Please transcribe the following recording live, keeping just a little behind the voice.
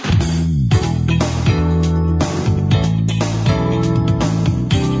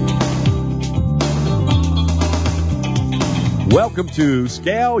Welcome to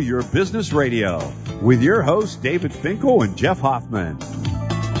Scale Your Business Radio with your hosts, David Finkel and Jeff Hoffman.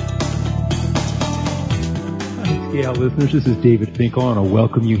 Hi, Scale listeners. This is David Finkel, and I'll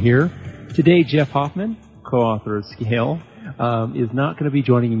welcome you here. Today, Jeff Hoffman, co-author of Scale, is not going to be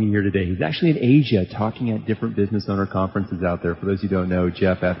joining me here today. He's actually in Asia talking at different business owner conferences out there. For those who don't know,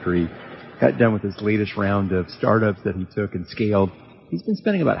 Jeff, after he got done with his latest round of startups that he took and scaled, he's been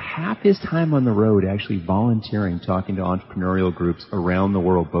spending about half his time on the road actually volunteering, talking to entrepreneurial groups around the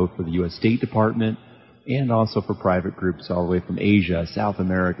world, both for the U.S. State Department and also for private groups all the way from Asia, South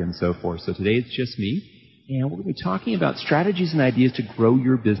America, and so forth. So today it's just me, and we're going to be talking about strategies and ideas to grow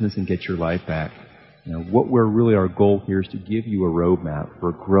your business and get your life back. You know, our goal here is to give you a roadmap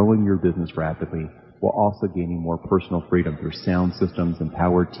for growing your business rapidly while also gaining more personal freedom through sound systems,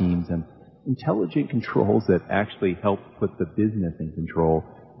 empowered teams, and intelligent controls that actually help put the business in control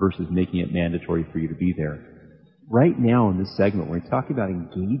versus making it mandatory for you to be there. Right now in this segment, we're talking about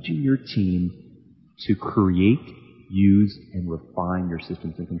engaging your team to create, use, and refine your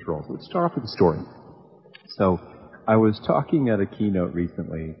systems and controls. Let's start off with a story. So I was talking at a keynote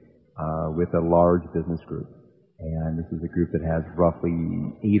recently with a large business group. And this is a group that has roughly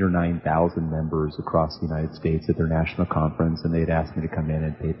 8,000 or 9,000 members across the United States at their national conference, and they'd asked me to come in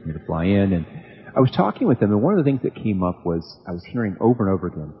and paid for me to fly in. And I was talking with them, and one of the things that came up was I was hearing over and over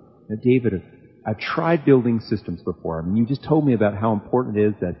again, David, I've tried building systems before. I mean, you just told me about how important it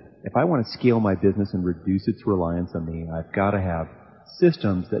is that if I want to scale my business and reduce its reliance on me, I've got to have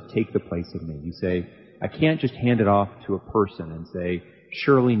systems that take the place of me. You say, I can't just hand it off to a person and say,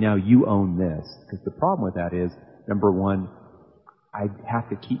 Shirley, now you own this. Because the problem with that is, number one, I have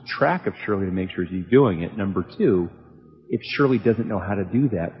to keep track of Shirley to make sure she's doing it. Number two, if Shirley doesn't know how to do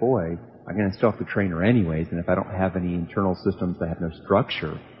that, boy, I'm going to still have to train her anyways. And if I don't have any internal systems, I have no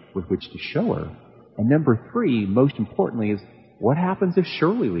structure with which to show her. And number three, most importantly, is what happens if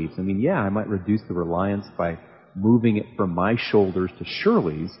Shirley leaves? I mean, yeah, I might reduce the reliance by moving it from my shoulders to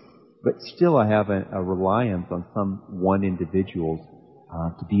Shirley's, but still I have a reliance on some one individual's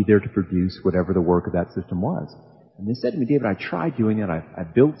to be there to produce whatever the work of that system was. And they said to me, David, I tried doing it.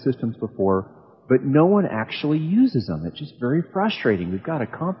 I've built systems before, but no one actually uses them. It's just very frustrating. We've got a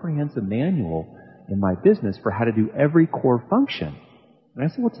comprehensive manual in my business for how to do every core function. And I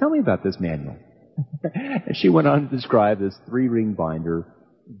said, well, tell me about this manual. And she went on to describe this 3-ring binder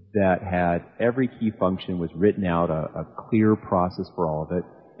that had every key function was written out, a clear process for all of it.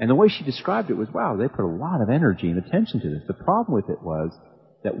 And the way she described it was, wow, they put a lot of energy and attention to this. The problem with it was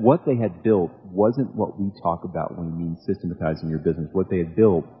that what they had built wasn't what we talk about when we mean systematizing your business. What they had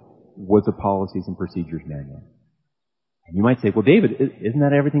built was a policies and procedures manual. And you might say, well, David, isn't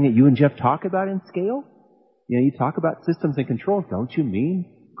that everything that you and Jeff talk about in Scale? You know, you talk about systems and controls. Don't you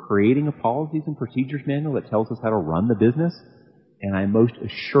mean creating a policies and procedures manual that tells us how to run the business? And I most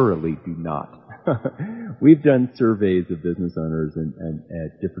assuredly do not. We've done surveys of business owners and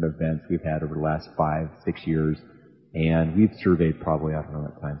at different events we've had over the last 5-6 years, and we've surveyed probably, I don't know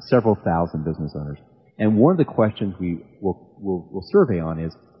that time, several thousand business owners. And one of the questions we'll survey on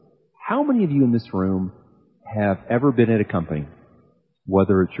is, how many of you in this room have ever been at a company,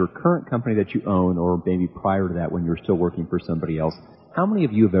 whether it's your current company that you own or maybe prior to that when you were still working for somebody else, how many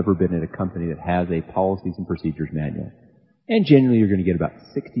of you have ever been at a company that has a policies and procedures manual? And generally, you're going to get about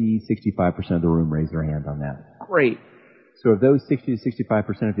 65% of the room raise their hand on that. Great. So if those 60 to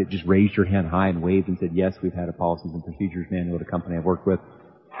 65% of you just raised your hand high and waved and said, yes, we've had a policies and procedures manual at a company I've worked with,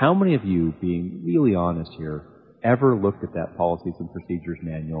 how many of you, being really honest here, ever looked at that policies and procedures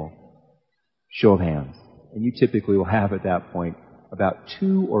manual? Show of hands. And you typically will have at that point about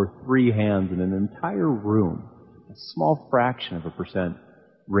 2 or 3 hands in an entire room, a small fraction of a percent,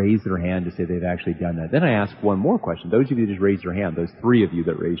 raise their hand to say they've actually done that. Then I ask one more question. Those of you that just raised your hand, those 3 of you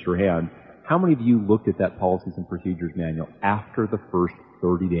that raised your hand, how many of you looked at that policies and procedures manual after the first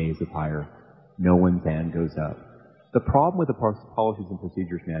 30 days of hire? No one's hand goes up. The problem with the policies and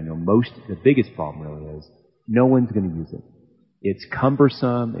procedures manual, the biggest problem really is, no one's going to use it. It's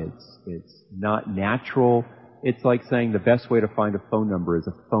cumbersome. It's not natural. It's like saying the best way to find a phone number is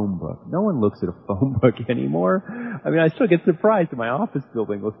a phone book. No one looks at a phone book anymore. I mean, I still get surprised in my office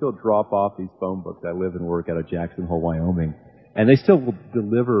building. We'll still drop off these phone books. I live and work out of Jackson Hole, Wyoming. And they still will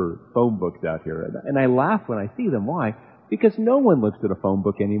deliver phone books out here. And I laugh when I see them. Why? Because no one looks at a phone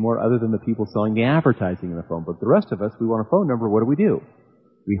book anymore other than the people selling the advertising in the phone book. The rest of us, we want a phone number. What do?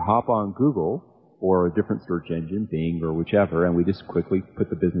 We hop on Google or a different search engine, Bing or whichever, and we just quickly put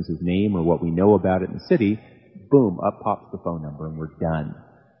the business's name or what we know about it in the city. Boom, up pops the phone number, and we're done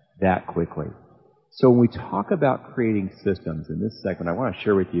that quickly. So when we talk about creating systems in this segment, I want to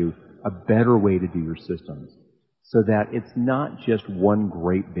share with you a better way to do your systems. so that it's not just one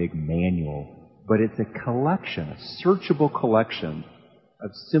great big manual, but it's a collection, a searchable collection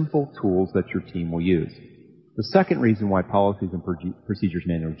of simple tools that your team will use. The second reason why policies and procedures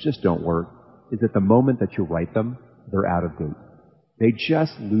manuals just don't work is at the moment that you write them, they're out of date. They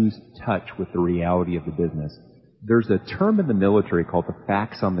just lose touch with the reality of the business. There's a term in the military called the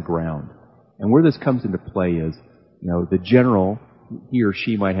facts on the ground. And where this comes into play is, the general, he or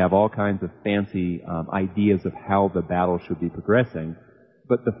she might have all kinds of fancy ideas of how the battle should be progressing,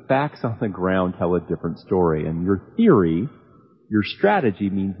 but the facts on the ground tell a different story. And your theory, your strategy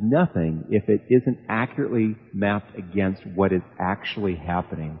means nothing if it isn't accurately mapped against what is actually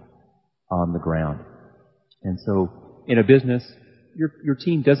happening on the ground. And so in a business, your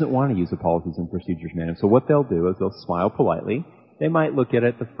team doesn't want to use a policies and procedures manual. So what they'll do is they'll smile politely. They might look at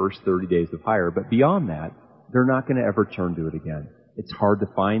it the first 30 days of hire, but beyond that, they're not going to ever turn to it again. It's hard to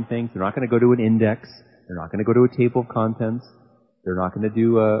find things. They're not going to go to an index. They're not going to go to a table of contents. They're not going to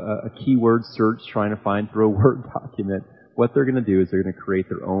do a keyword search trying to find through a Word document. What they're going to do is they're going to create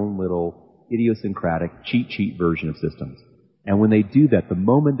their own little idiosyncratic cheat sheet version of systems. And when they do that, the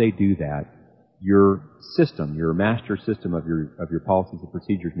moment they do that, your system, your master system of your policies and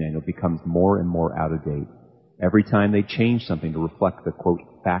procedures manual becomes more and more out of date. Every time they change something to reflect the, quote,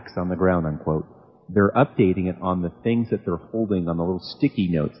 facts on the ground, unquote, they're updating it on the things that they're holding on the little sticky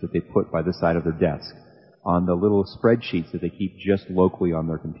notes that they put by the side of their desk, on the little spreadsheets that they keep just locally on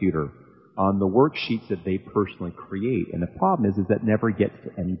their computer, on the worksheets that they personally create. And the problem is that never gets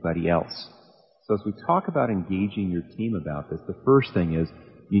to anybody else. So as we talk about engaging your team about this, the first thing is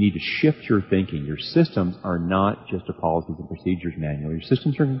you need to shift your thinking. Your systems are not just a policies and procedures manual. Your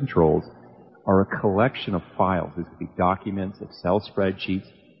systems and controls are a collection of files. These could be documents, Excel spreadsheets,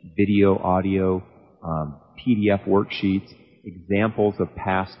 video, audio, PDF worksheets, examples of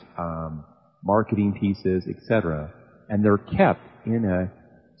past marketing pieces, etc. And they're kept in a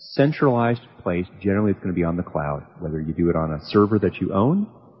centralized place. Generally, it's going to be on the cloud, whether you do it on a server that you own,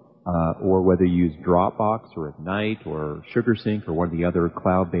 or whether you use Dropbox or Ignite or SugarSync or one of the other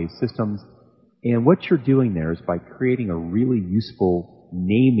cloud-based systems. And what you're doing there is by creating a really useful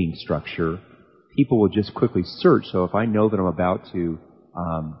naming structure, people will just quickly search. So if I know that I'm about to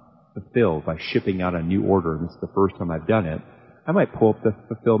fulfill by shipping out a new order, and this is the first time I've done it, I might pull up the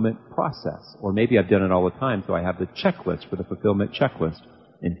fulfillment process. Or maybe I've done it all the time, so I have the checklist for the fulfillment checklist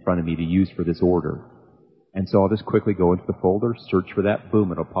in front of me to use for this order. And so I'll just quickly go into the folder, search for that,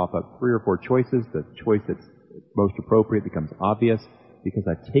 boom, it'll pop up 3 or 4 choices. The choice that's most appropriate becomes obvious because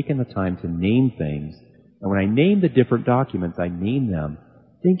I've taken the time to name things. And when I name the different documents, I name them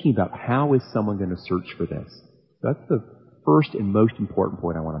thinking about how is someone going to search for this. So that's the first and most important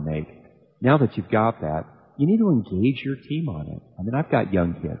point I want to make. Now that you've got that, you need to engage your team on it. I mean, I've got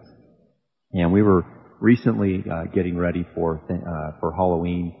young kids, and we were recently getting ready for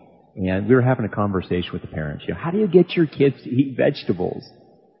Halloween, and we were having a conversation with the parents. How do you get your kids to eat vegetables?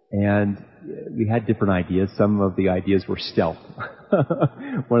 And we had different ideas. Some of the ideas were stealth.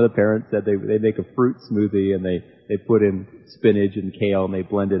 One of the parents said they make a fruit smoothie and they put in spinach and kale and they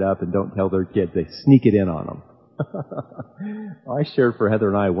blend it up and don't tell their kids. They sneak it in on them. I shared for Heather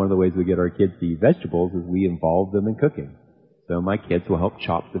and I one of the ways we get our kids to eat vegetables is we involve them in cooking. So my kids will help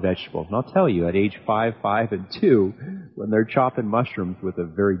chop the vegetables. And I'll tell you, at age 5, and 2, when they're chopping mushrooms with a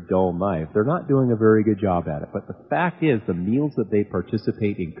very dull knife, they're not doing a very good job at it. But the fact is, the meals that they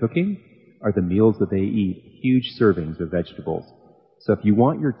participate in cooking are the meals that they eat, huge servings of vegetables. So if you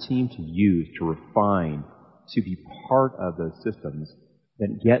want your team to use, to refine, to be part of those systems,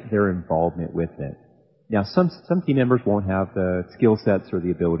 then get their involvement with it. Now, some team members won't have the skill sets or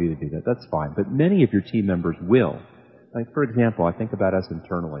the ability to do that. That's fine. But many of your team members will. Like, for example, I think about us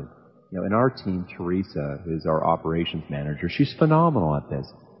internally. In our team, Teresa, who's our operations manager, she's phenomenal at this.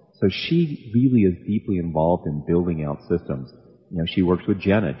 So she really is deeply involved in building out systems. She works with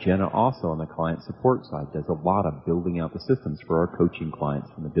Jenna. Jenna also on the client support side does a lot of building out the systems for our coaching clients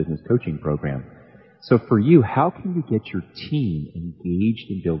from the business coaching program. So for you, how can you get your team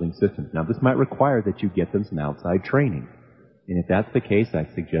engaged in building systems? Now, this might require that you get them some outside training. And if that's the case, I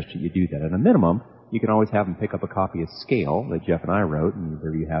suggest that you do that. At a minimum, you can always have them pick up a copy of Scale that Jeff and I wrote, and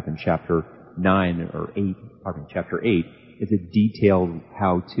there you have in chapter 8 is a detailed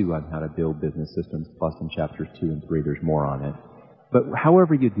how-to on how to build business systems, plus in chapters 2 and 3 there's more on it. But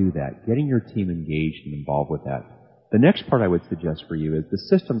however you do that, getting your team engaged and involved with that. The next part I would suggest for you is the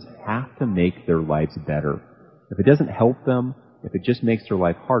systems have to make their lives better. If it doesn't help them, if it just makes their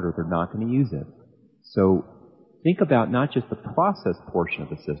life harder, they're not going to use it. So think about not just the process portion of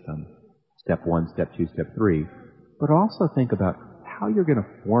the system, step 1, step 2, step 3, but also think about how you're going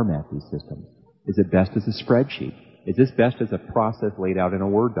to format these systems. Is it best as a spreadsheet? Is this best as a process laid out in a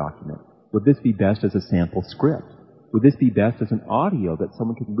Word document? Would this be best as a sample script? Would this be best as an audio that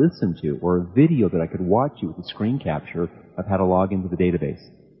someone could listen to, or a video that I could watch you with a screen capture of how to log into the database?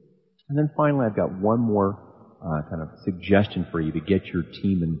 And then finally, I've got one more kind of suggestion for you to get your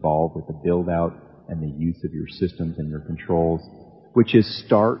team involved with the build-out and the use of your systems and your controls, which is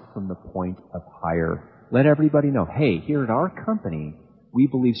start from the point of hire. Let everybody know, hey, here at our company, we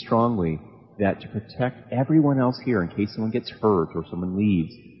believe strongly that to protect everyone else here in case someone gets hurt or someone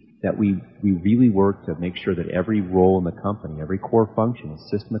leaves, that we really work to make sure that every role in the company, every core function is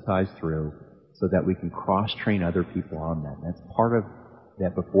systematized through so that we can cross-train other people on that. And that's part of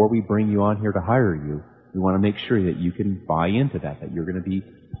that. Before we bring you on here to hire you, we want to make sure that you can buy into that you're going to be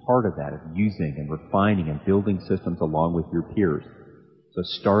part of that, of using and refining and building systems along with your peers. So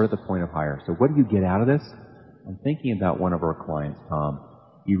start at the point of hire. So what do you get out of this? I'm thinking about one of our clients, Tom.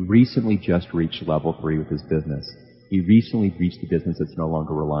 He recently just reached level 3 with his business. He recently reached a business that's no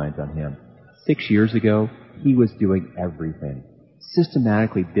longer reliant on him. 6 years ago, he was doing everything.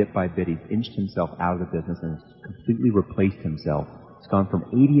 Systematically, bit by bit, he's inched himself out of the business and has completely replaced himself. It's gone from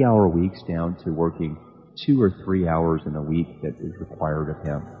 80-hour weeks down to working 2 or 3 hours in a week that is required of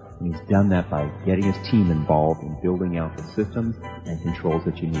him. And he's done that by getting his team involved in building out the systems and controls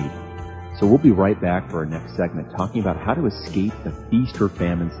that you need. So we'll be right back for our next segment talking about how to escape the feast or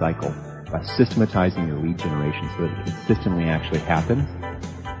famine cycle by systematizing your lead generation so that it consistently actually happens.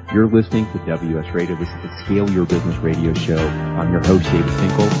 You're listening to WS Radio. This is the Scale Your Business Radio Show. I'm your host, David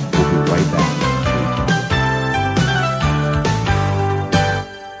Finkel. We'll be right back.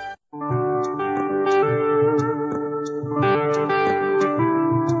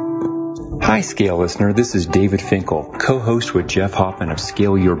 Hi, Scale listener. This is David Finkel, co-host with Jeff Hoffman of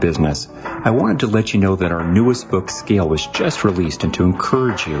Scale Your Business. I wanted to let you know that our newest book, Scale, was just released and to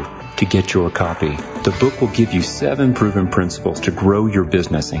encourage you to get your copy. The book will give you 7 proven principles to grow your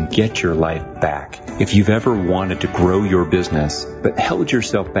business and get your life back. If you've ever wanted to grow your business but held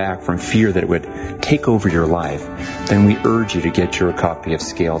yourself back from fear that it would take over your life, then we urge you to get your copy of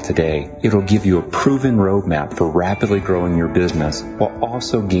Scale today. It'll give you a proven roadmap for rapidly growing your business while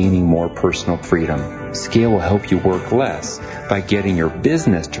also gaining more personal freedom. Scale will help you work less by getting your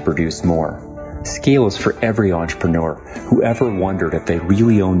business to produce more. Scale is for every entrepreneur who ever wondered if they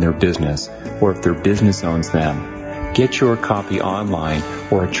really own their business or if their business owns them. Get your copy online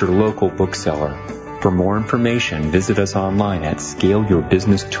or at your local bookseller. For more information, visit us online at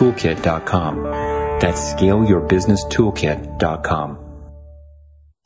scaleyourbusinesstoolkit.com. That's scaleyourbusinesstoolkit.com.